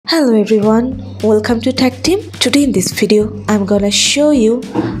Hello everyone, welcome to Tactim. Today in this video, I'm gonna show you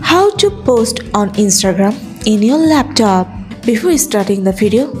how to post on Instagram in your laptop. Before starting the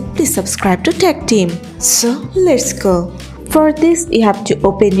video, please subscribe to Tactim. So let's go. For this, you have to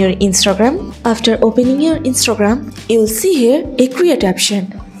open your Instagram. After opening your Instagram, you'll see here a create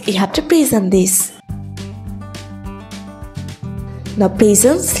option. You have to press on this. Now press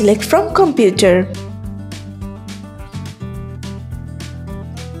on select from computer.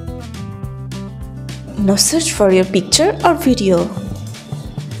 Now search for your picture or video.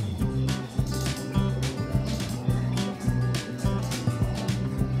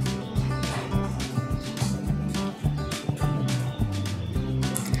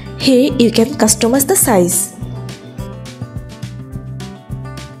 Here you can customize the size.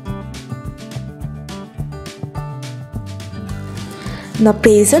 Now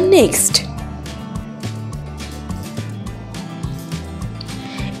press on next.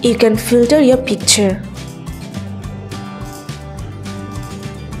 You can filter your picture.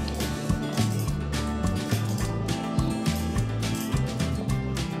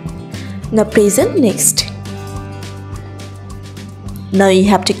 Now press on next. Now you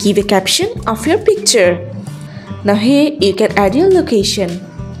have to give a caption of your picture. Now here you can add your location.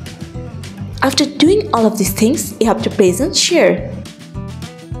 After doing all of these things, you have to press on share.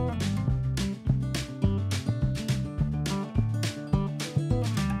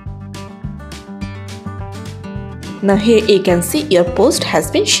 Now here you can see your post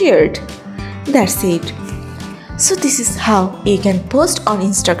has been shared. That's it. So this is how you can post on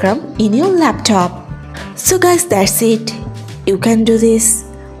Instagram in your laptop. So guys, that's it. You can do this.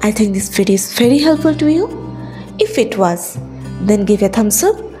 I think this video is very helpful to you. If it was, then give a thumbs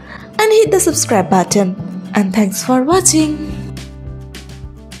up and hit the subscribe button. And thanks for watching.